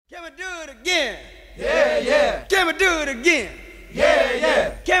Can we do it again? Yeah, yeah. Can we do it again? Yeah,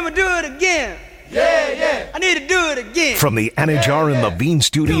 yeah. Can we do it again? Yeah, yeah. I need to do it again. From the Anajar and Levine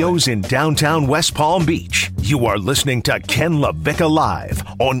Studios in downtown West Palm Beach, you are listening to Ken LaVicka Live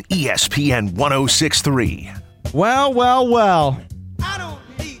on ESPN 106.3. Well, well, well. I don't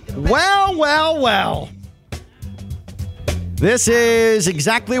need to Well. This is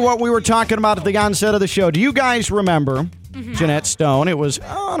exactly what we were talking about at the onset of the show. Do you guys remember Jeanette Stone? It was,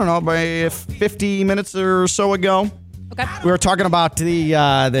 I don't know, about 50 minutes or so ago. Okay. We were talking about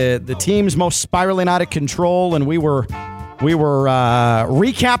the teams most spiraling out of control, and we were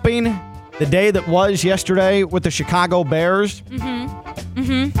recapping the day that was yesterday with the Chicago Bears.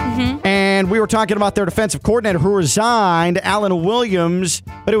 And we were talking about their defensive coordinator who resigned, Alan Williams,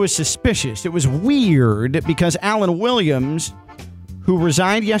 but it was suspicious. It was weird because Alan Williams, who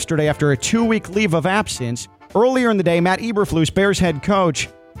resigned yesterday after a 2-week leave of absence, earlier in the day, Matt Eberflus, Bears head coach,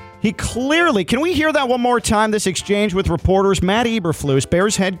 he clearly, can we hear that one more time, this exchange with reporters? Matt Eberflus,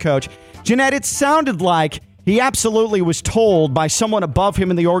 Bears head coach. Jeanette, it sounded like he absolutely was told by someone above him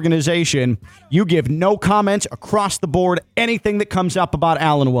in the organization, you give no comments across the board, anything that comes up about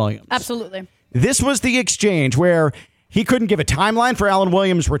Alan Williams. Absolutely. This was the exchange where he couldn't give a timeline for Alan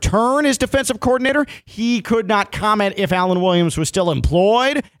Williams' return as defensive coordinator. He could not comment if Alan Williams was still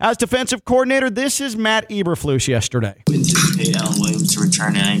employed as defensive coordinator. This is Matt Eberflus yesterday. We anticipate Alan Williams to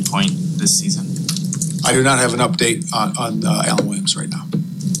return at any point this season. I do not have an update on Alan Williams right now.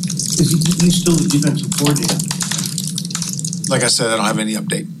 He's still the defensive coordinator. Like I said, I don't have any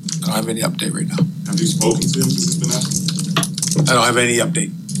update. I don't have any update right now. Have you spoken to him since it's been asked? I don't have any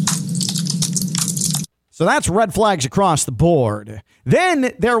update. So that's red flags across the board.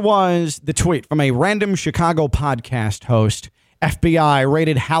 Then there was the tweet from a random Chicago podcast host. FBI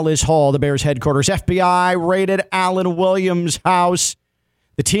raided Hallis Hall, the Bears headquarters. FBI raided Alan Williams' house.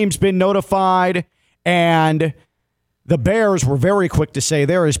 The team's been notified, and the Bears were very quick to say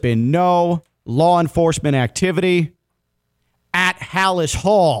there has been no law enforcement activity at Hallis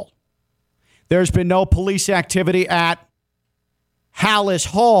Hall. There's been no police activity at Hallis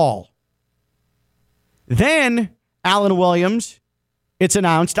Hall. Then, Alan Williams, it's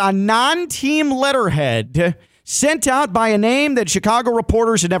announced, a non-team letterhead sent out by a name that Chicago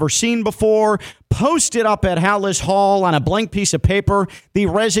reporters had never seen before, posted up at Hallis Hall on a blank piece of paper, the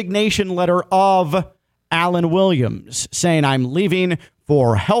resignation letter of Alan Williams, saying, I'm leaving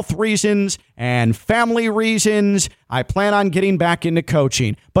for health reasons and family reasons. I plan on getting back into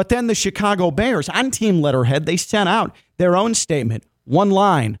coaching. But then the Chicago Bears, on team letterhead, they sent out their own statement. One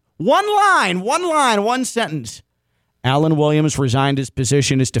sentence. Alan Williams resigned his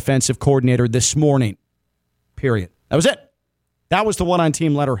position as defensive coordinator this morning. Period. That was it. That was the one on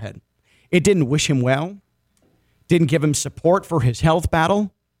team letterhead. It didn't wish him well. Didn't give him support for his health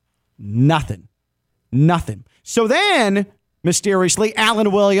battle. Nothing. So then, mysteriously,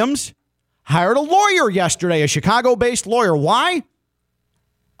 Alan Williams hired a lawyer yesterday, a Chicago-based lawyer. Why?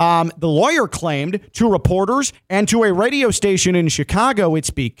 The lawyer claimed to reporters and to a radio station in Chicago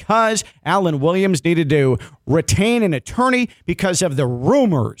it's because Alan Williams needed to retain an attorney because of the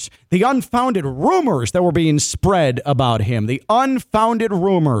rumors, the unfounded rumors that were being spread about him, the unfounded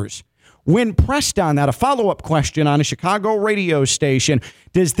rumors. When pressed on that, a follow-up question on a Chicago radio station,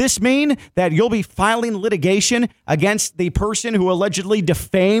 does this mean that you'll be filing litigation against the person who allegedly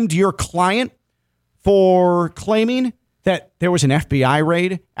defamed your client for claiming that there was an FBI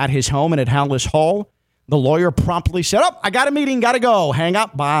raid at his home and at Hallis Hall? The lawyer promptly said, I got a meeting, got to go. Hang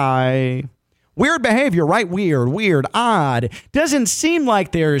up, bye. Weird behavior, right? Weird, odd. Doesn't seem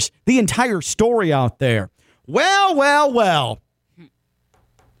like there's the entire story out there. Well.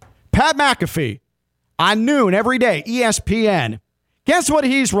 Pat McAfee on noon every day, ESPN. Guess what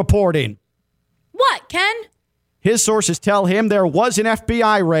he's reporting? What, Ken? His sources tell him there was an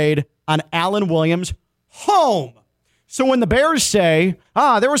FBI raid on Alan Williams' home. So when the Bears say,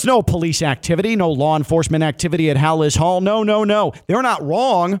 there was no police activity, no law enforcement activity at Hallis Hall, no, they're not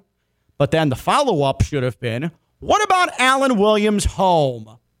wrong. But then the follow-up should have been, what about Alan Williams'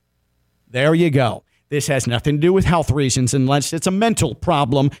 home? There you go. This has nothing to do with health reasons unless it's a mental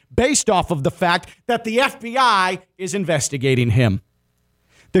problem based off of the fact that the FBI is investigating him.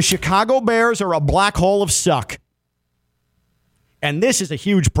 The Chicago Bears are a black hole of suck. And this is a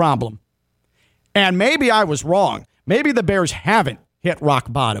huge problem. And maybe I was wrong. Maybe the Bears haven't hit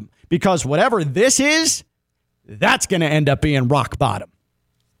rock bottom because whatever this is, that's going to end up being rock bottom.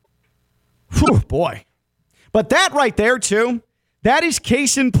 Whew, boy. But that right there, too, that is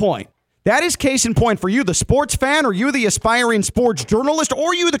case in point. That is case in point for you, the sports fan, or you, the aspiring sports journalist,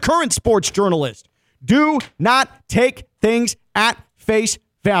 or you, the current sports journalist. Do not take things at face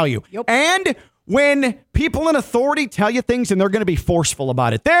value. Yep. And when people in authority tell you things and they're going to be forceful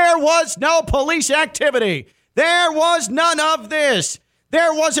about it. There was no police activity. There was none of this.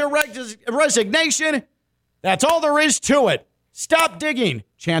 There was a resignation. That's all there is to it. Stop digging.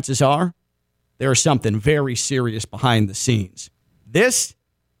 Chances are there's something very serious behind the scenes. This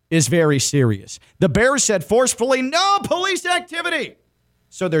is very serious. The Bears said forcefully, no police activity.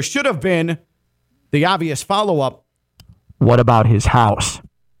 So there should have been the obvious follow-up. What about his house?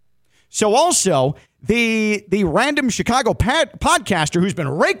 So also, the random Chicago podcaster who's been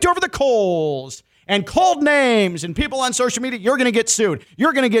raked over the coals and called names and people on social media, you're going to get sued.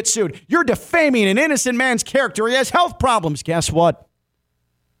 You're going to get sued. You're defaming an innocent man's character. He has health problems. Guess what?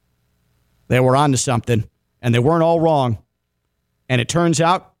 They were onto something, and they weren't all wrong. And it turns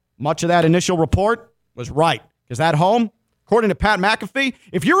out much of that initial report was right, because that home, according to Pat McAfee,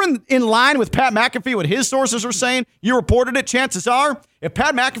 if you're in line with Pat McAfee, what his sources are saying, you reported it, chances are, if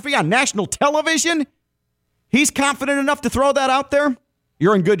Pat McAfee on national television, he's confident enough to throw that out there,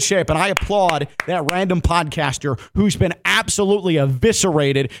 you're in good shape. And I applaud that random podcaster who's been absolutely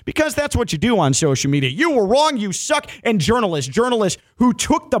eviscerated, because that's what you do on social media. You were wrong, you suck. And journalists who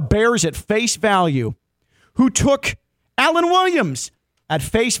took the Bears at face value, who took Alan Williams at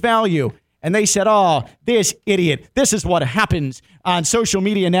face value, and they said, oh, this idiot, this is what happens on social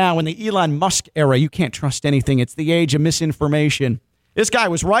media now in the Elon Musk era. You can't trust anything. It's the age of misinformation. This guy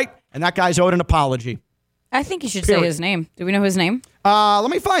was right, and that guy's owed an apology. I think you should say his name. Do we know his name? Let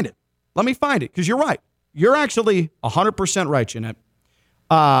me find it, because you're right. You're actually 100% right, Jeanette.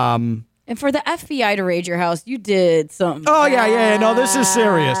 And for the FBI to raid your house, you did something. Oh, yeah. No, this is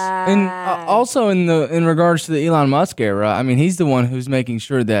serious. And also in regards to the Elon Musk era, I mean, he's the one who's making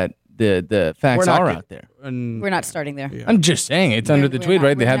sure that the facts are out there. We're not starting there. Yeah. I'm just saying, it's under the tweet,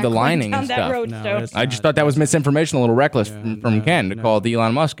 right? They have the lining and stuff. I just thought that was misinformation, a little reckless from Ken to call it the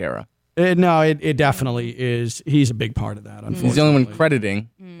Elon Musk era. It definitely is. He's a big part of that, unfortunately. He's the only one crediting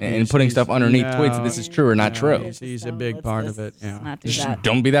and putting stuff underneath tweets that this is true or not true. He's a big part of it. Yeah. Not do that.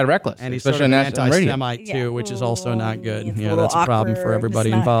 Don't be that reckless. And he's especially sort of on an national radio. anti-Semite, too, which is also not good. It's Yeah, that's a problem for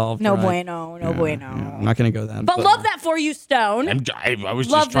everybody involved. No right? bueno, no bueno. Yeah, I'm not going to go that. But love that for you, Stone. I was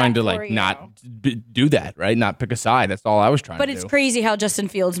Love just trying that to for you. not do that, right? Not pick a side. That's all I was trying But to do. it's crazy how Justin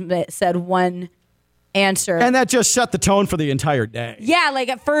Fields said one answer. And that just set the tone for the entire day. Yeah, like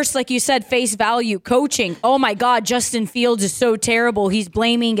at first, like you said, face value, coaching. Oh my God, Justin Fields is so terrible. He's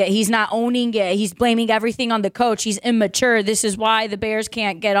blaming it. He's not owning it. He's blaming everything on the coach. He's immature. This is why the Bears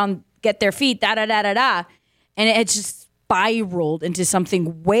can't get their feet, da-da-da-da-da. And it just spiraled into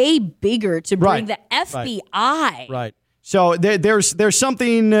something way bigger to bring the FBI. Right. So there's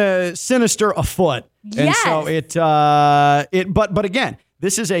something sinister afoot. And Yes. so but again,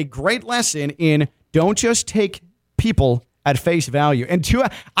 this is a great lesson in don't just take people at face value. And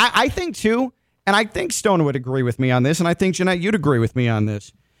I think too, and I think Stone would agree with me on this, and I think Jeanette, you'd agree with me on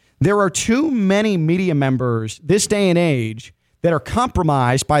this. There are too many media members this day and age that are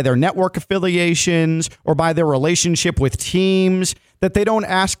compromised by their network affiliations or by their relationship with teams, that they don't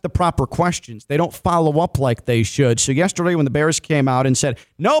ask the proper questions. They don't follow up like they should. So yesterday when the Bears came out and said,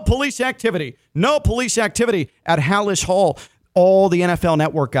 no police activity at Hallis Hall, all the NFL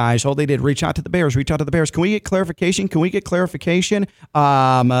Network guys, all they did, reach out to the Bears. Can we get clarification?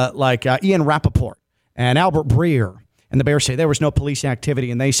 Like Ian Rappaport and Albert Breer. And the Bears say there was no police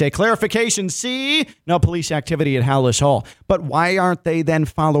activity. And they say, clarification, see? No police activity at Hallis Hall. But why aren't they then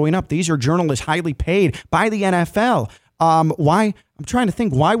following up? These are journalists highly paid by the NFL. Why? I'm trying to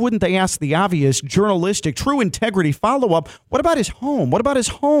think. Why wouldn't they ask the obvious journalistic, true integrity follow-up? What about his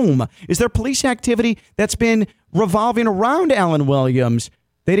home? Is there police activity that's been revolving around Alan Williams?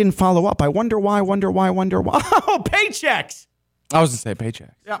 They didn't follow up. I wonder why. Oh, paychecks. I was going to say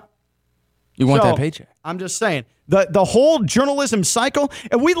paychecks. Yeah. You want that paycheck. I'm just saying. The whole journalism cycle,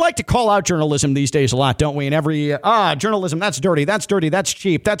 and we like to call out journalism these days a lot, don't we? And every, journalism, that's dirty, that's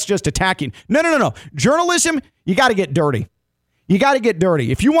cheap, that's just attacking. No. Journalism, you got to get dirty.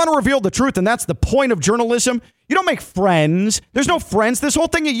 If you want to reveal the truth, and that's the point of journalism, you don't make friends. There's no friends. This whole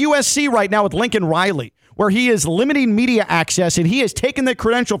thing at USC right now with Lincoln Riley, where he is limiting media access, and he has taken the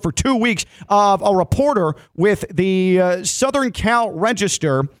credential for 2 weeks of a reporter with the Southern Cal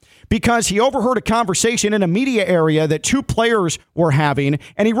Register, because he overheard a conversation in a media area that two players were having,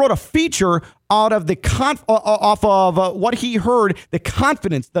 and he wrote a feature out of off of what he heard, the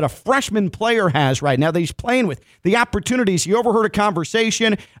confidence that a freshman player has right now that he's playing with, the opportunities. He overheard a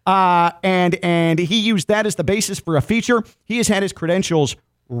conversation, and he used that as the basis for a feature. He has had his credentials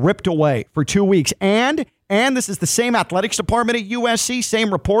ripped away for 2 weeks, and this is the same athletics department at USC,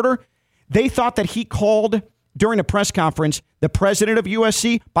 same reporter. They thought that he called during a press conference the president of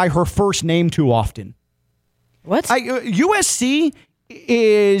USC by her first name too often. What? USC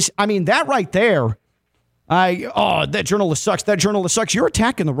is, that right there. That journalist sucks. That journalist sucks. You're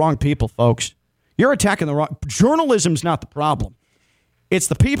attacking the wrong people, folks. You're attacking the wrong. Journalism's not the problem. It's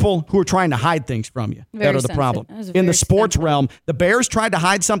the people who are trying to hide things from you that are the problem. In the sports realm, the Bears tried to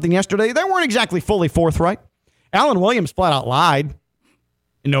hide something yesterday. They weren't exactly fully forthright. Alan Williams flat out lied,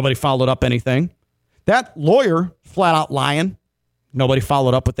 and nobody followed up anything. That lawyer flat out lying. Nobody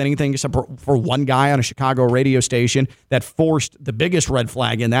followed up with anything except for one guy on a Chicago radio station that forced the biggest red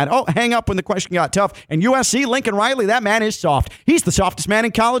flag in that. Oh, hang up when the question got tough. And USC, Lincoln Riley, that man is soft. He's the softest man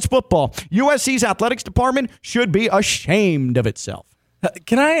in college football. USC's athletics department should be ashamed of itself.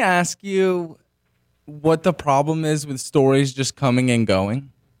 Can I ask you what the problem is with stories just coming and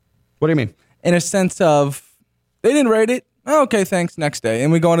going? What do you mean? In a sense of, they didn't rate it. Oh, okay, thanks. Next day.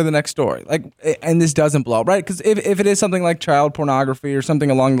 And we go on to the next story. And this doesn't blow up, right? Because if it is something like child pornography or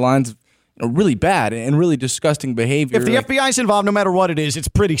something along the lines of really bad and really disgusting behavior. If the FBI's involved, no matter what it is, it's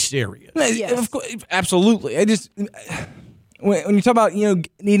pretty serious. Yes. Of course, absolutely. When you talk about,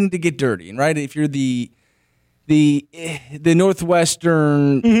 needing to get dirty, right? If you're the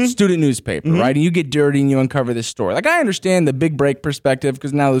Northwestern student newspaper, right? And you get dirty and you uncover this story. I understand the big break perspective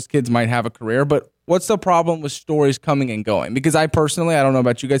because now those kids might have a career, but what's the problem with stories coming and going? Because I personally, I don't know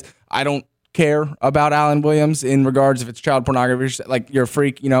about you guys, I don't care about Alan Williams in regards if it's child pornography, you're a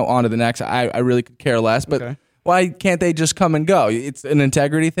freak, on to the next. I really could care less, but why can't they just come and go? It's an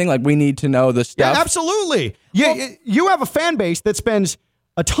integrity thing. We need to know the stuff. Yeah, absolutely. You have a fan base that spends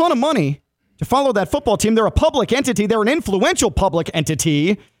a ton of money to follow that football team. They're a public entity. They're an influential public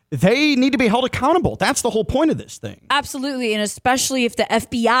entity. They need to be held accountable. That's the whole point of this thing. Absolutely, and especially if the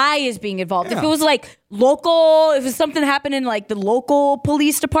FBI is being involved. Yeah. If it was local, if something happened in the local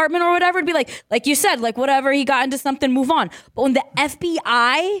police department or whatever, it'd be like you said, whatever, he got into something, move on. But when the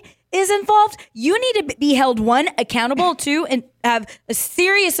FBI is involved, you need to be held, one, accountable, two, and have a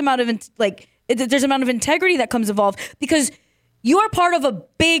serious amount of, there's an amount of integrity that comes involved because you are part of a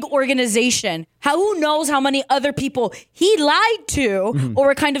big organization. Who knows how many other people he lied to or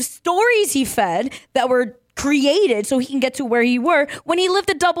what kind of stories he fed that were created so he can get to where he were when he lived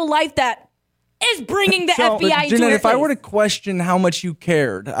a double life that is bringing the FBI into Jeanette, if I were to question how much you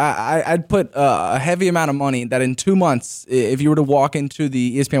cared, I'd put a heavy amount of money that in 2 months, if you were to walk into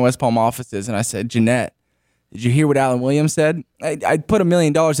the ESPN West Palm offices and I said, Jeanette, did you hear what Alan Williams said? I'd put $1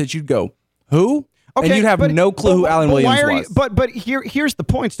 million that you'd go, who? Okay, and you'd have no clue who Alan Williams was. But here's the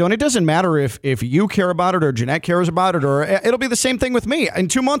point, Stone. It doesn't matter if you care about it or Jeanette cares about it, or it'll be the same thing with me. In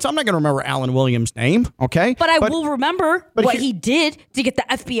 2 months, I'm not going to remember Alan Williams' name, okay? But I will remember what he did to get the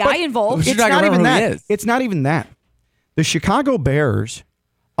FBI involved. It's not even that. It's not even that. The Chicago Bears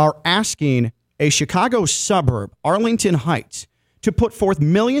are asking a Chicago suburb, Arlington Heights, to put forth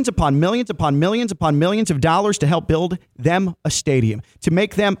millions upon millions upon millions upon millions of dollars to help build them a stadium, to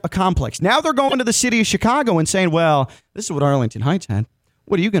make them a complex. Now they're going to the city of Chicago and saying, well, this is what Arlington Heights had.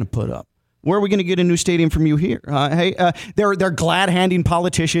 What are you going to put up? Where are we going to get a new stadium from you here? They're glad-handing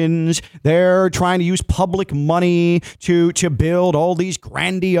politicians. They're trying to use public money to build all these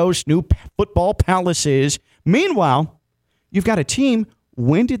grandiose new football palaces. Meanwhile, you've got a team.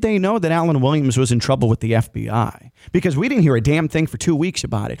 When did they know that Alan Williams was in trouble with the FBI? Because we didn't hear a damn thing for 2 weeks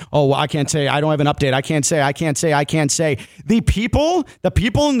about it. Oh, I can't say. I don't have an update. I can't say. The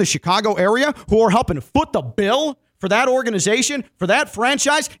people in the Chicago area who are helping foot the bill for that organization, for that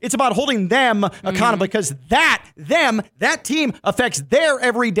franchise, it's about holding them accountable because that team affects their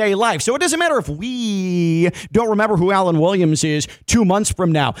everyday life. So it doesn't matter if we don't remember who Alan Williams is 2 months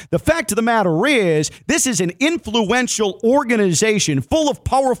from now. The fact of the matter is, this is an influential organization full of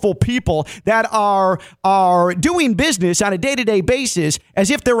powerful people that are doing business on a day-to-day basis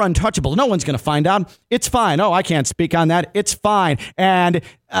as if they're untouchable. No one's going to find out. It's fine. Oh, I can't speak on that. It's fine. And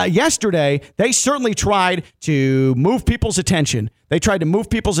yesterday, they certainly tried to move people's attention.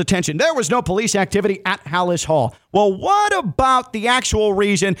 There was no police activity at Hallis Hall. Well, what about the actual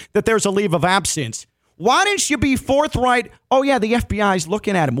reason that there's a leave of absence? Why didn't you be forthright? Oh, yeah, the FBI's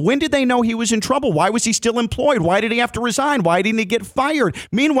looking at him. When did they know he was in trouble? Why was he still employed? Why did he have to resign? Why didn't he get fired?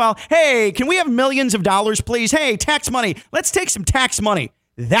 Meanwhile, hey, can we have millions of dollars, please? Hey, tax money. Let's take some tax money.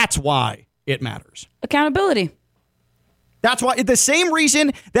 That's why it matters. Accountability. That's why the same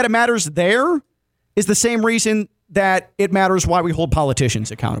reason that it matters there is the same reason that it matters why we hold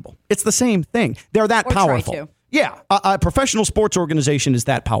politicians accountable. It's the same thing. They're that powerful. Try to. Yeah, a professional sports organization is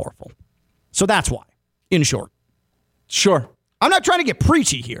that powerful. So that's why, in short. Sure. I'm not trying to get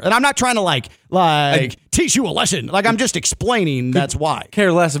preachy here, and I'm not trying to like teach you a lesson. Like I'm just explaining that's why.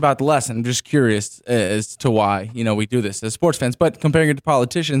 Care less about the lesson. I'm just curious as to why we do this as sports fans. But comparing it to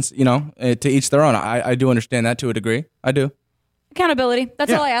politicians, to each their own. I do understand that to a degree. I do. Accountability.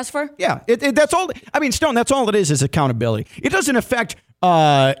 That's all I ask for. Yeah, that's all. I mean, Stone, that's all it is accountability. It doesn't affect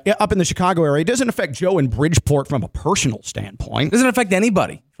up in the Chicago area. It doesn't affect Joe in Bridgeport from a personal standpoint. It doesn't affect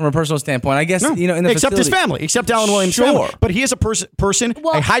anybody from a personal standpoint. I guess, no. In the except facility. his family, except Alan Williams' family. But he is a person,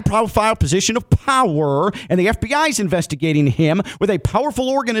 a high-profile position of power, and the FBI is investigating him with a powerful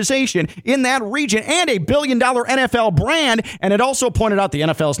organization in that region and a billion-dollar NFL brand. And it also pointed out the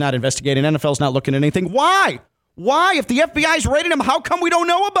NFL is not investigating. NFL is not looking at anything. Why? Why? If the FBI is raiding him, how come we don't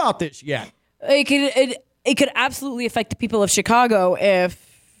know about this yet? It could absolutely affect the people of Chicago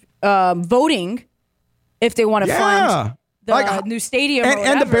if voting, if they want to fund the new stadium.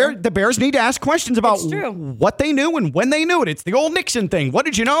 And the Bears need to ask questions about what they knew and when they knew it. It's the old Nixon thing. What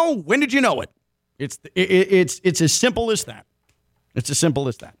did you know? When did you know it? It's as simple as that. It's as simple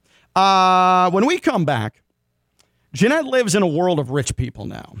as that. When we come back, Jeanette lives in a world of rich people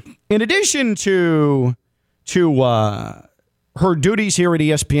now. In addition to her duties here at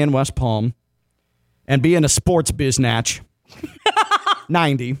ESPN West Palm and being a sports biznatch,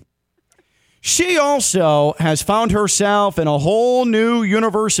 90, she also has found herself in a whole new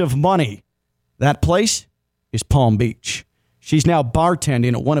universe of money. That place is Palm Beach. She's now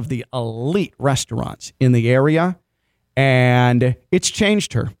bartending at one of the elite restaurants in the area, and it's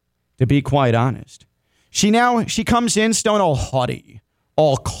changed her, to be quite honest. She comes in, Stone, all haughty,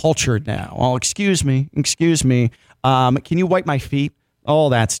 all cultured now. Oh, excuse me. Can you wipe my feet? All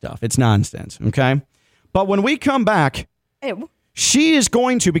that stuff. It's nonsense, okay? But when we come back, she is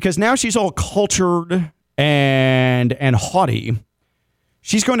going to, because now she's all cultured and haughty,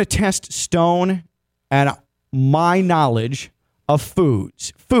 she's going to test Stone and my knowledge of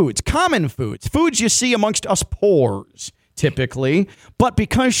foods, common foods you see amongst us poors, typically. But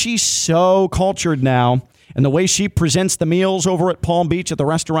because she's so cultured now, and the way she presents the meals over at Palm Beach at the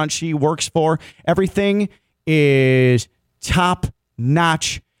restaurant she works for, everything is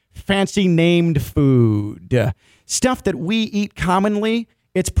top-notch, fancy-named food. Stuff that we eat commonly,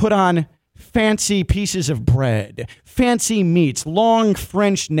 it's put on fancy pieces of bread, fancy meats, long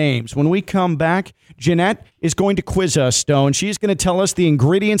French names. When we come back, Jeanette is going to quiz us, Stone. She's going to tell us the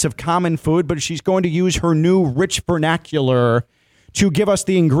ingredients of common food, but she's going to use her new rich vernacular to give us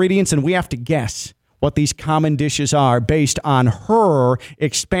the ingredients, and we have to guess what these common dishes are based on her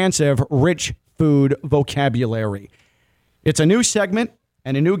expansive, rich food vocabulary. It's a new segment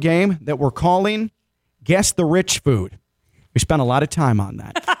and a new game that we're calling Guess the Rich Food. We spent a lot of time on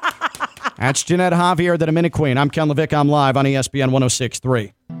that. That's Jeanette Javier, the Minute Queen. I'm Ken LaVicka. I'm live on ESPN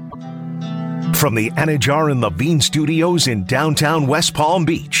 106.3. From the Anajar and Levine Studios in downtown West Palm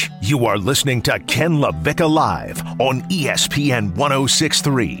Beach, you are listening to Ken LaVicka Live on ESPN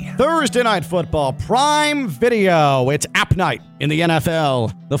 106.3. Thursday Night Football, Prime Video. It's app night in the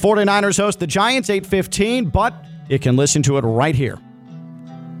NFL. The 49ers host the Giants 8:15, but you can listen to it right here.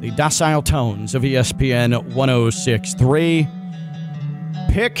 The docile tones of ESPN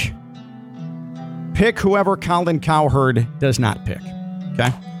 106.3. Pick whoever Colin Cowherd does not pick.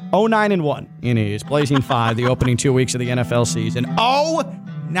 Okay? 0-9-1 in his Blazing 5, the opening 2 weeks of the NFL season.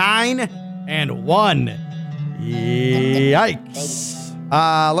 0-9-1.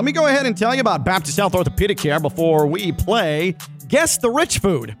 Yikes. Let me go ahead and tell you about Baptist Health Orthopedic Care before we play Guess the Rich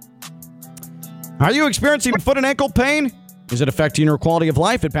Food. Are you experiencing foot and ankle pain? Is it affecting your quality of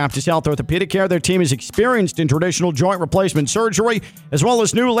life? At Baptist Health Orthopedic Care, their team is experienced in traditional joint replacement surgery, as well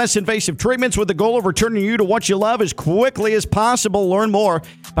as new, less invasive treatments with the goal of returning you to what you love as quickly as possible. Learn more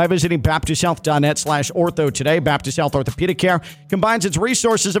by visiting baptisthealth.net/ortho today. Baptist Health Orthopedic Care combines its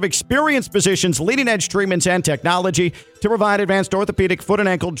resources of experienced physicians, leading-edge treatments, and technology to provide advanced orthopedic, foot and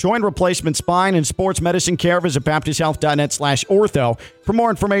ankle, joint replacement, spine, and sports medicine care. Visit baptisthealth.net/ortho for more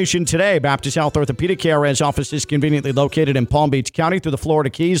information today. Baptist Health Orthopedic Care has offices conveniently located in Palm Beach County through the Florida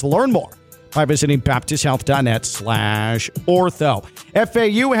Keys. Learn more by visiting baptisthealth.net/ortho.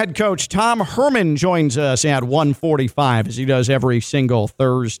 FAU head coach Tom Herman joins us at 1:45, as he does every single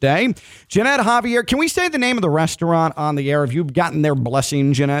Thursday. Jeanette Javier, can we say the name of the restaurant on the air? Have you gotten their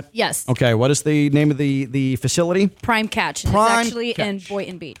blessing, Jeanette? Yes. Okay, what is the name of the facility? Prime Catch. It's actually in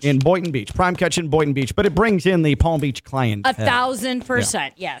Boynton Beach. In Boynton Beach. Prime Catch in Boynton Beach. But it brings in the Palm Beach clientele.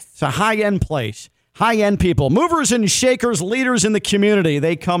 1,000%, yes. It's a high-end place. High-end people, movers and shakers, leaders in the community.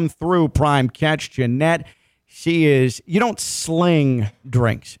 They come through Prime Catch. Jeanette, you don't sling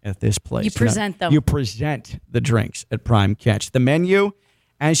drinks at this place. You present them. You present the drinks at Prime Catch. The menu,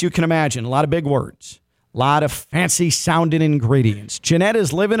 as you can imagine, a lot of big words, lot of fancy sounding ingredients. Jeanette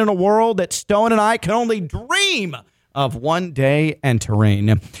is living in a world that Stone and I can only dream of one day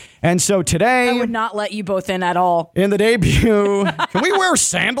entering. And so today, I would not let you both in at all. in the debut, can we wear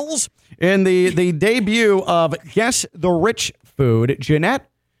sandals? In the debut of Guess the Rich Food, Jeanette,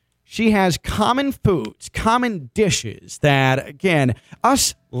 she has common foods, common dishes that, again,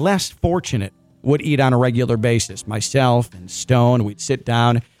 us less fortunate would eat on a regular basis. Myself and Stone, we'd sit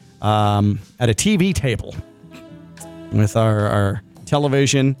down at a TV table with our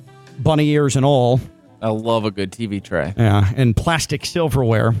television, bunny ears and all. I love a good TV tray. Yeah, and plastic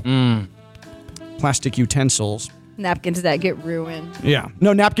silverware, plastic utensils. Napkins that get ruined. Yeah.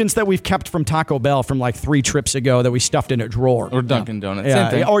 No, napkins that we've kept from Taco Bell from like 3 trips ago that we stuffed in a drawer. Or Dunkin' Donuts. Yeah,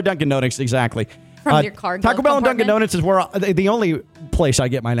 Same thing. or Dunkin' Donuts, exactly. From your cargo Taco Bell and Dunkin' compartment? Donuts is where the only place I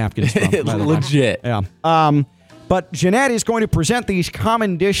get my napkins from. by the way. Legit. Yeah. But Jeanette is going to present these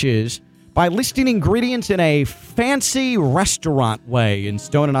common dishes by listing ingredients in a fancy restaurant way. And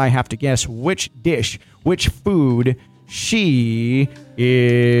Stone and I have to guess which dish, which food she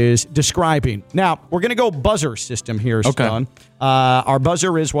is describing. Now, we're going to go buzzer system here, Stone. Our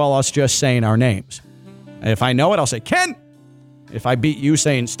buzzer is, well, us just saying our names. If I know it, I'll say Ken. If I beat you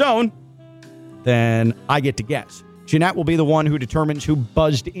saying Stone, then I get to guess. Jeanette will be the one who determines who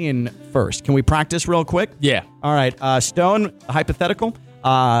buzzed in first. Can we practice real quick? Yeah. All right. Stone, hypothetical.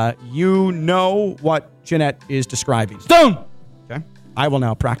 You know what Jeanette is describing. Stone! Okay. I will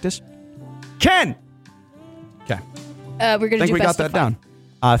now practice. Ken! Okay. We're going I to think do we got best that of five.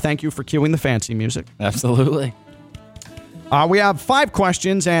 down. Thank you for cueing the fancy music. Absolutely. We have 5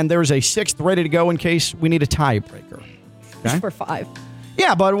 questions, and there's a 6th ready to go in case we need a tiebreaker. Okay? For 5.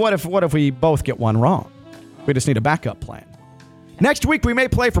 Yeah, but what if we both get one wrong? We just need a backup plan. Next week, we may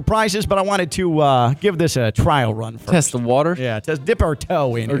play for prizes, but I wanted to give this a trial run first. Test the water? Yeah, dip our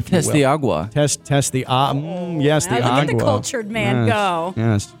toe in, Or if you test will. the agua. Test the yes, the Now agua. look at the cultured man Yes, go.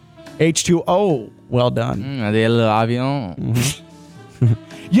 Yes. H2O. Well done. Del avion.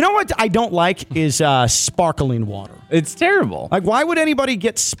 You know what I don't like is sparkling water. It's terrible. Like, why would anybody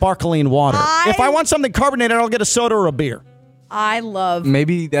get sparkling water? If I want something carbonated, I'll get a soda or a beer. I love.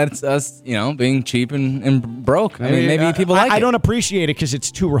 Maybe that's us, being cheap and broke. I mean, maybe people like it. I don't appreciate it because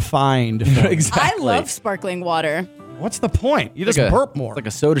it's too refined. Exactly. I love sparkling water. What's the point? You just Like burp more. It's like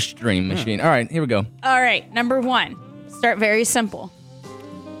a soda stream machine. All right, here we go. All right, number 1. Start very simple.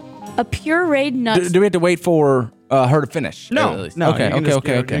 A pureed nut. Do we have to wait for her to finish? No, at least? no. Okay, you can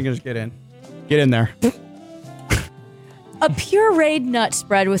okay. You can just get in. Get in there. A pureed nut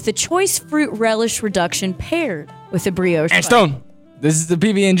spread with the choice fruit relish reduction paired with a brioche. And bun. Stone, this is the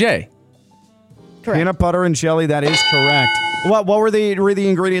PB&J. Correct. Peanut butter and jelly. That is correct. What were the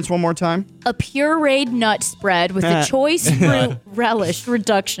ingredients one more time? A pureed nut spread with the choice fruit relish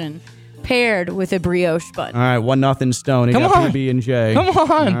reduction paired with a brioche bun. All right, 1-0 Stone. He Come got on. PB&J. Come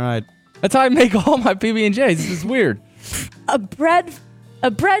on. All right. That's how I make all my PB&Js. This is weird. A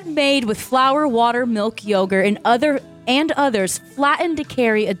bread made with flour, water, milk, yogurt, and others flattened to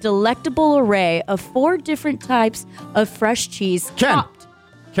carry a delectable array of 4 different types of fresh cheese. Topped.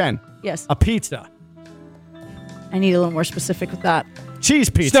 Ken. Yes. A pizza. I need a little more specific with that. Cheese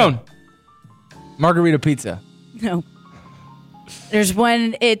pizza. Stone. Margarita pizza. No. There's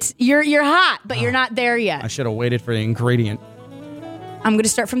when it's you're hot, but you're not there I yet. should have waited for the ingredient. I'm going to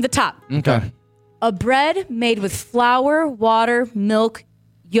start from the top. Okay. A bread made with flour, water, milk,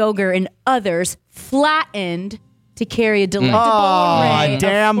 yogurt, and others flattened to carry a delectable array.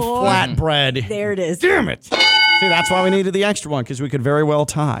 Damn of 4 flatbread. There it is. Damn it. See, that's why we needed the extra one, because we could very well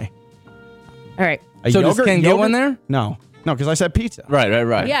tie. All right. So does Ken get one there? No, because I said pizza. Right.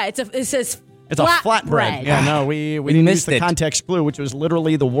 Yeah, it says It's a flatbread. Yeah, no, we didn't use missed the it. context clue, which was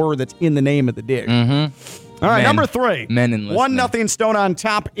literally the word that's in the name of the dish. All right, Men. number 3. Men and listening. 1-0 Stone on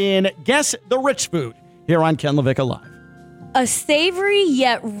top in Guess the Rich Food here on Ken LaVicka Live. A savory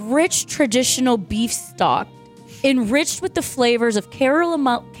yet rich traditional beef stock enriched with the flavors of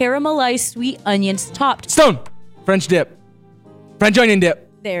caramelized sweet onions topped. Stone. French dip. French onion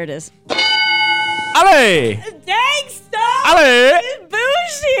dip. There it is. Allez. Dang, stop! Allez. Bougie!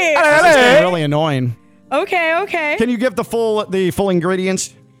 This is getting really annoying. Okay. Can you give the full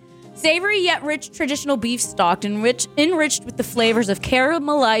ingredients? Savory yet rich traditional beef stock enriched with the flavors of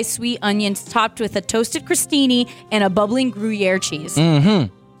caramelized sweet onions topped with a toasted crostini and a bubbling Gruyere cheese. Isn't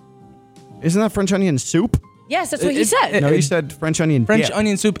that French onion soup? Yes, that's what he said. No, you said French onion French dip.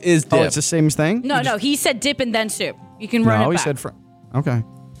 onion soup is dip. Oh, it's the same thing? No, he said dip and then soup. You can run it No, he back. said okay.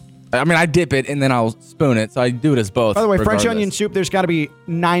 I mean, I dip it and then I'll spoon it, so I do it as both. By the way, French regardless. onion soup, there's got to be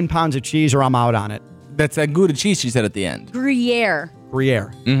 9 pounds of cheese or I'm out on it. That's that Gouda cheese she said at the end. Gruyere.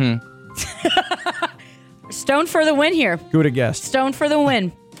 Gruyere. Stone for the win here. Who would have guessed? Stone for the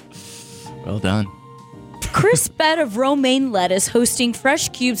win. Well done. Crisp bed of romaine lettuce hosting fresh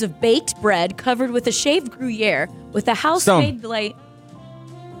cubes of baked bread covered with a shaved Gruyere with a house-made light.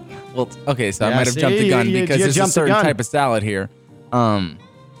 Well, okay, so I Yeah, might have jumped the gun because you there's a jumped the certain gun. type of salad here.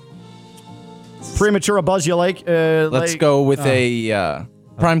 Premature Abuzia Lake. Let's go with a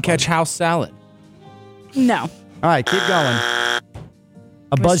prime catch house salad. No. All right, keep going.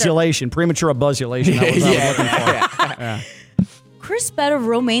 Abuzulation. Premature abuzulation. That was what I was looking for. Yeah. Crisp bed of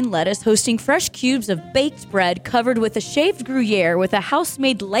romaine lettuce hosting fresh cubes of baked bread covered with a shaved Gruyere with a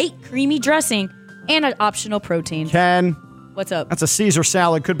house-made light creamy dressing and an optional protein. Ken, What's up? that's a Caesar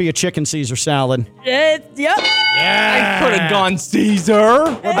salad. Could be a chicken Caesar salad. Yep. I could have gone Caesar.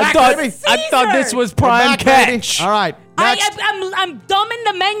 back, baby. I thought this was We're prime back, baby. catch. All right. Next. I'm dumbing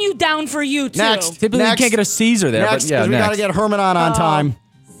the menu down for you, too. Next. Typically, you can't get a Caesar there, Next, but yeah, 'cause we got to next. get Herman on time.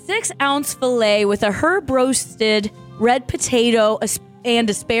 6-ounce filet with a herb roasted red potato and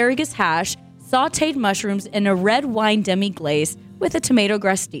asparagus hash, sauteed mushrooms, and a red wine demi-glace with a tomato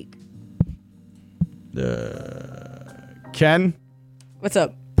grastique. Ken, What's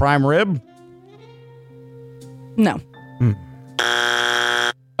up? prime rib. No.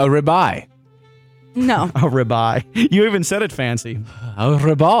 A ribeye. No. A ribeye. You even said it fancy. A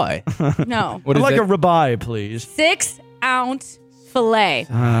ribeye. No. What I'd is like it? a ribeye, please. 6-ounce filet.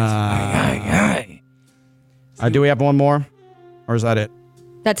 Do we have one more? Or is that it?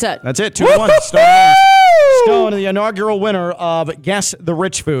 That's it. That's it. 2-1. Stone wins. Stone, the inaugural winner of Guess the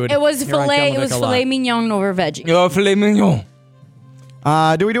Rich Food. It was here on filet. Ken It was LaVicka filet Live. mignon over veggie. Oh, filet mignon.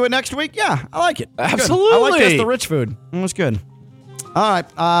 Do we do it next week? Yeah, I like it. It's good. Absolutely. I like Guess the Rich Food. It was good. All right.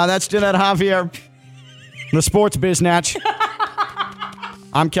 That's Jeanette Javier, the Sports Biznatch.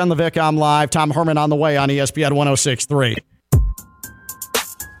 I'm Ken LaVicka. I'm live. Tom Herman on the way on ESPN 106.3.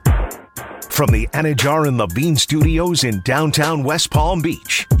 From the Anajar and Levine Studios in downtown West Palm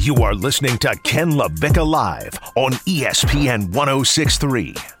Beach, you are listening to Ken LaVicka Live on ESPN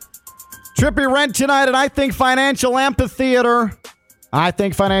 106.3. Trippy Rent tonight at I Think Financial Amphitheater. I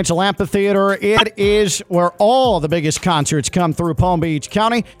Think Financial Amphitheater. It is where all the biggest concerts come through Palm Beach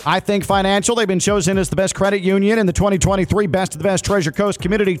County. I Think Financial. They've been chosen as the best credit union in the 2023 Best of the Best Treasure Coast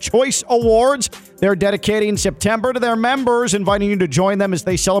Community Choice Awards. They're dedicating September to their members, inviting you to join them as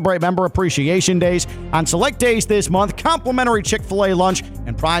they celebrate Member Appreciation Days. On select days this month, complimentary Chick-fil-A lunch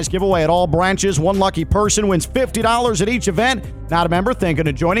and prize giveaway at all branches. One lucky person wins $50 at each event. Not a member thinking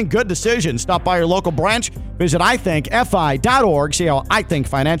of joining? Good decision. Stop by your local branch. Visit ithinkfi.org. See how I Think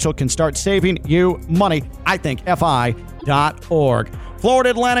Financial can start saving you money. ithinkfi.org. Florida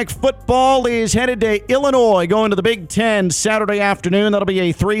Atlantic football is headed to Illinois, going to the Big Ten Saturday afternoon. That'll be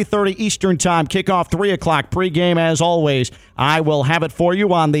a 3:30 Eastern time kickoff, 3 o'clock pregame. As always, I will have it for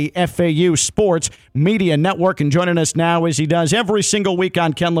you on the FAU Sports Media Network. And joining us now, as he does every single week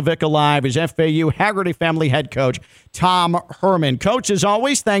on Ken LaVicka Live, is FAU Haggerty family head coach Tom Herman. Coach, as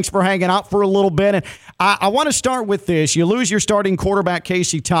always, thanks for hanging out for a little bit. And I want to start with this. You lose your starting quarterback,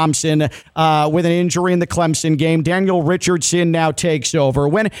 Casey Thompson, with an injury in the Clemson game. Daniel Richardson now takes over.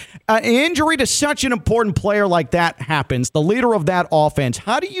 When an injury to such an important player like that happens, the leader of that offense,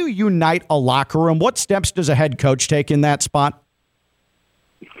 how do you unite a locker room? What steps does a head coach take in that spot?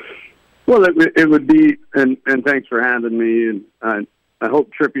 Well, it would be, and thanks for having me. And I hope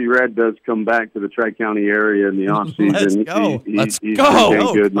Trippy Red does come back to the Tri-County area in the offseason. Let's go. Let's he's go.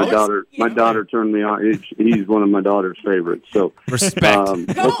 been good. My Let's daughter turned me on. He's one of my daughter's favorites. So Respect.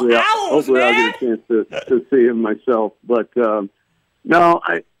 hopefully I'll get a chance to see him myself. But no,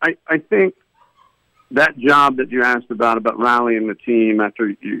 I think that job that you asked about rallying the team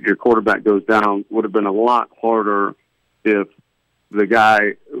after your quarterback goes down would have been a lot harder if the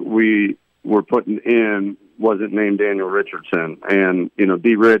guy we were putting in wasn't named Daniel Richardson. And,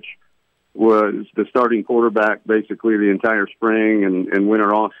 D. Rich was the starting quarterback basically the entire spring and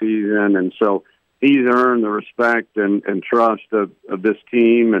winter off season. And so he's earned the respect and trust of this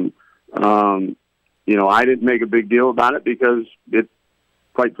team. And, I didn't make a big deal about it because it,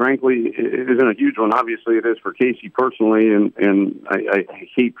 quite frankly, it isn't a huge one. Obviously it is for Casey personally. And I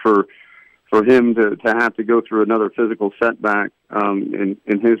hate for him to have to go through another physical setback in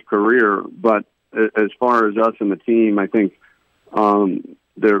his career. But as far as us and the team, I think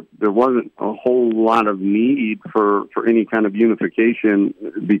there wasn't a whole lot of need for any kind of unification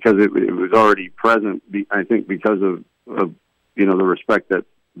because it was already present, I think, because of the respect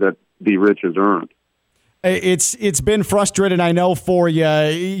that D. Rich has earned. It's been frustrating, I know, for you.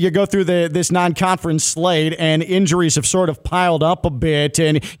 You go through this non-conference slate, and injuries have sort of piled up a bit,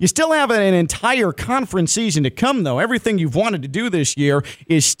 and you still have an entire conference season to come, though. Everything you've wanted to do this year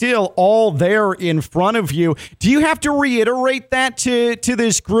is still all there in front of you. Do you have to reiterate that to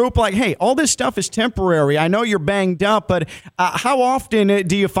this group? Like, hey, all this stuff is temporary. I know you're banged up, but how often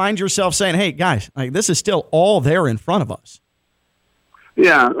do you find yourself saying, hey, guys, like this is still all there in front of us?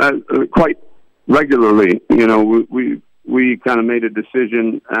 Yeah, quite regularly. We kind of made a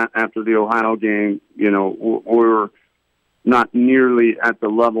decision after the Ohio game. We're not nearly at the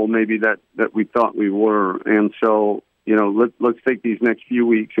level maybe that we thought we were, and so let's take these next few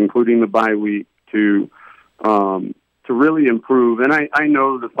weeks, including the bye week, to really improve. And I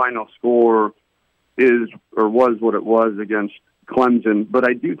know the final score was what it was against Clemson, but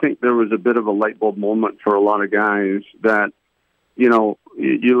I do think there was a bit of a light bulb moment for a lot of guys that.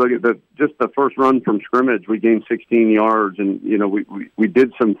 You look at just the first run from scrimmage, we gained 16 yards, and we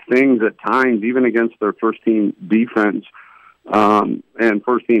did some things at times, even against their first team defense and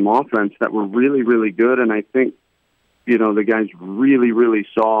first team offense, that were really, really good. And I think the guys really, really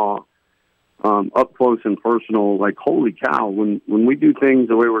saw up close and personal, like, holy cow, when we do things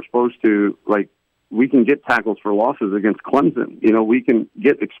the way we're supposed to, like, we can get tackles for losses against Clemson. We can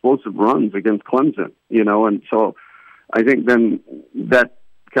get explosive runs against Clemson. And so. I think then that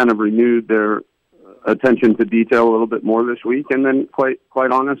kind of renewed their attention to detail a little bit more this week. And then quite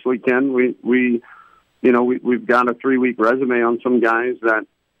honestly, Ken, we've got a 3-week resume on some guys that,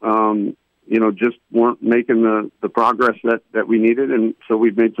 just weren't making the progress that we needed. And so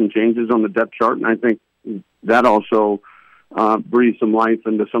we've made some changes on the depth chart. And I think that also breathed some life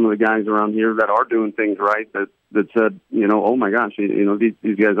into some of the guys around here that are doing things right, that said, oh my gosh,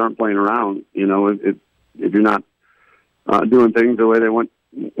 these guys aren't playing around. If you're not, doing things the way they want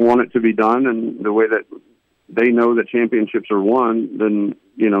it to be done, and the way that they know that championships are won, then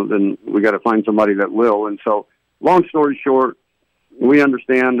we got to find somebody that will. And so, long story short, we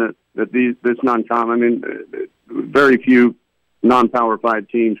understand that this non-com. I mean, very few non-Power 5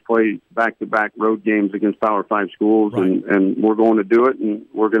 teams play back-to-back road games against Power 5 schools, right. and we're going to do it, and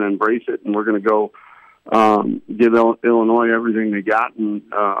we're going to embrace it, and we're going to go give Illinois everything they got, and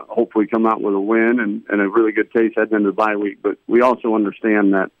hopefully come out with a win and a really good case heading into the bye week. But we also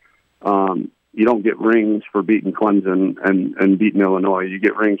understand that you don't get rings for beating Clemson and beating Illinois. You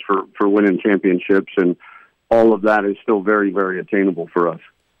get rings for winning championships, and all of that is still very, very attainable for us.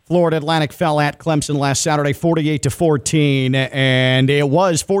 Florida Atlantic fell at Clemson last Saturday, 48-14, and it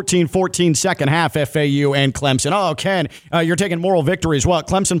was 14-14 second half, FAU and Clemson. Oh, Ken, you're taking moral victory as well.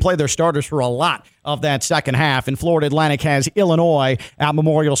 Clemson played their starters for a lot of that second half, and Florida Atlantic has Illinois at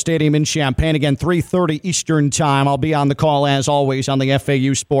Memorial Stadium in Champaign. Again, 3:30 Eastern Time. I'll be on the call, as always, on the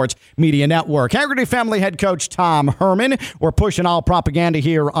FAU Sports Media Network. Haggerty family head coach Tom Herman. We're pushing all propaganda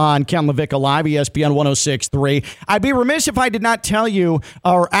here on Ken LaVicka Live, ESPN 106.3. I'd be remiss if I did not tell you,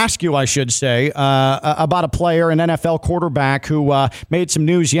 or ask you, I should say, about a player, an NFL quarterback, who made some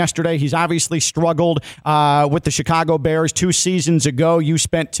news yesterday. He's obviously struggled with the Chicago Bears 2 seasons ago. You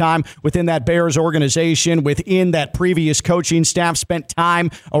spent time within that Bears organization, within that previous coaching staff, spent time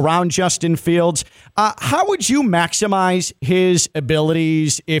around Justin Fields. How would you maximize his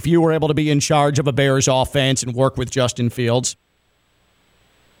abilities if you were able to be in charge of a Bears offense and work with Justin Fields?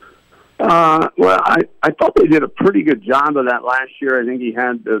 Well, I thought they did a pretty good job of that last year. I think he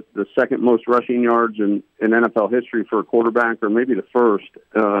had the second most rushing yards in NFL history for a quarterback, or maybe the first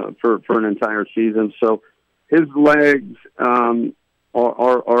for an entire season. So his legs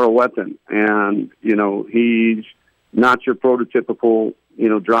are a weapon, and he's not your prototypical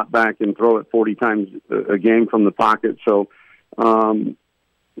drop back and throw it 40 times a game from the pocket. So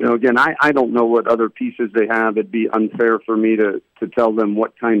again, I don't know what other pieces they have. It'd be unfair for me to tell them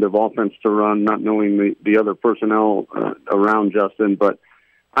what kind of offense to run, not knowing the other personnel around Justin. But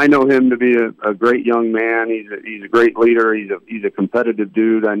I know him to be a great young man. He's a great leader. He's a competitive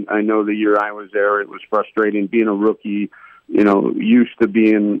dude. I know the year I was there, it was frustrating being a rookie. Used to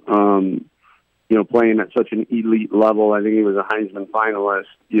being playing at such an elite level. I think he was a Heisman finalist.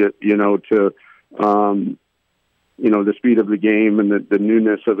 The speed of the game and the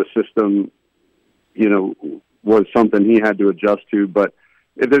newness of the system, was something he had to adjust to. But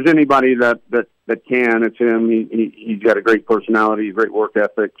if there's anybody that can, it's him. He's got a great personality, great work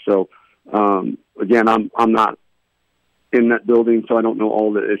ethic. So, again, I'm not in that building, so I don't know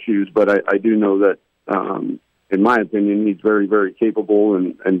all the issues, but I do know that, in my opinion, he's very, very capable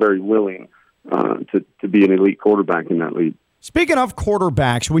and very willing to be an elite quarterback in that league. Speaking of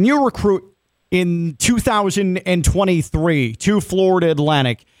quarterbacks, when you recruit in 2023 to Florida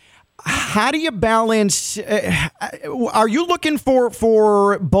Atlantic, How do you balance? Are you looking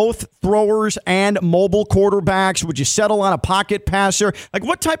for both throwers and mobile quarterbacks? Would you settle on a pocket passer? Like,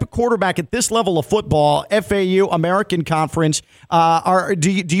 what type of quarterback at this level of football, FAU, American Conference, do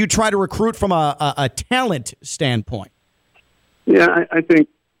you try to recruit from a talent standpoint? Yeah, I think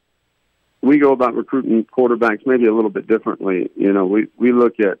we go about recruiting quarterbacks maybe a little bit differently. You know, we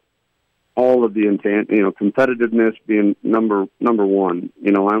look at all of the intent, competitiveness being number one.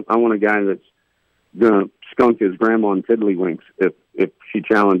 You know, I want a guy that's going to skunk his grandma in tiddlywinks if she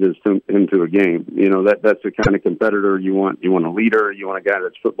challenges him to a game. You know, that's the kind of competitor you want. You want a leader. You want a guy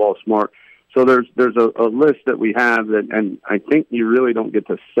that's football smart. So there's a list that we have and I think you really don't get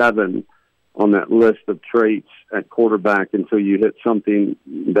to 7 on that list of traits at quarterback until you hit something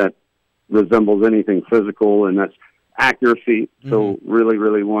that resembles anything physical, and that's accuracy. So really,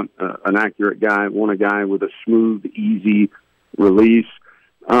 really want an accurate guy. Want a guy with a smooth, easy release.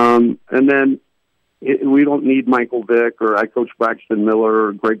 And then we don't need Michael Vick, or I coach Braxton Miller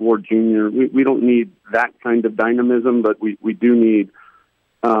or Greg Ward Jr. We don't need that kind of dynamism, but we do need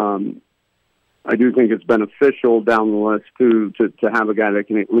I do think it's beneficial down the list to have a guy that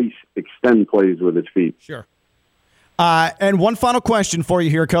can at least extend plays with his feet. Sure. And one final question for you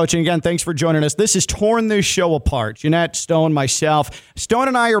here, Coach. And again, thanks for joining us. This has torn this show apart. Jeanette, Stone, myself. Stone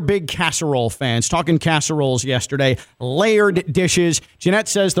and I are big casserole fans. Talking casseroles yesterday. Layered dishes. Jeanette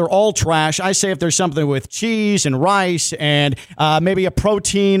says they're all trash. I say if there's something with cheese and rice and maybe a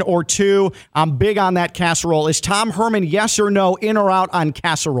protein or two, I'm big on that casserole. Is Tom Herman, yes or no, in or out on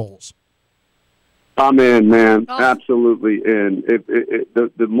casseroles? I'm in, man. Oh. Absolutely in.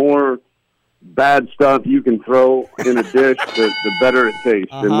 The more bad stuff you can throw in a dish, the better it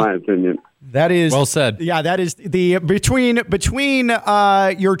tastes, in my opinion. That is well said. Yeah, that is the between your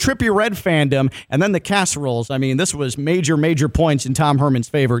Trippie Redd fandom and then the casseroles. I mean, this was major points in Tom Herman's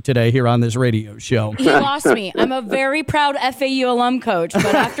favor today here on this radio show. He lost me. I'm a very proud FAU alum, Coach,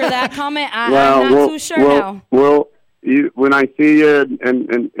 but after that comment, I'm not too sure now. Well, when I see you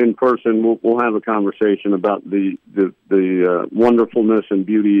in person, we'll have a conversation about the wonderfulness and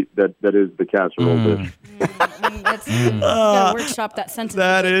beauty that is the casserole dish. Gotta workshop that sentence.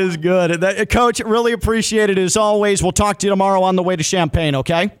 That is good. Coach, really appreciate it as always. We'll talk to you tomorrow on the way to Champaign,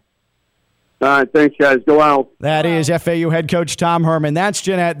 okay? All right, thanks, guys. Go out. That is FAU head coach Tom Herman. That's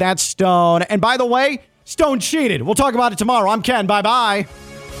Jeanette. That's Stone. And by the way, Stone cheated. We'll talk about it tomorrow. I'm Ken. Bye-bye.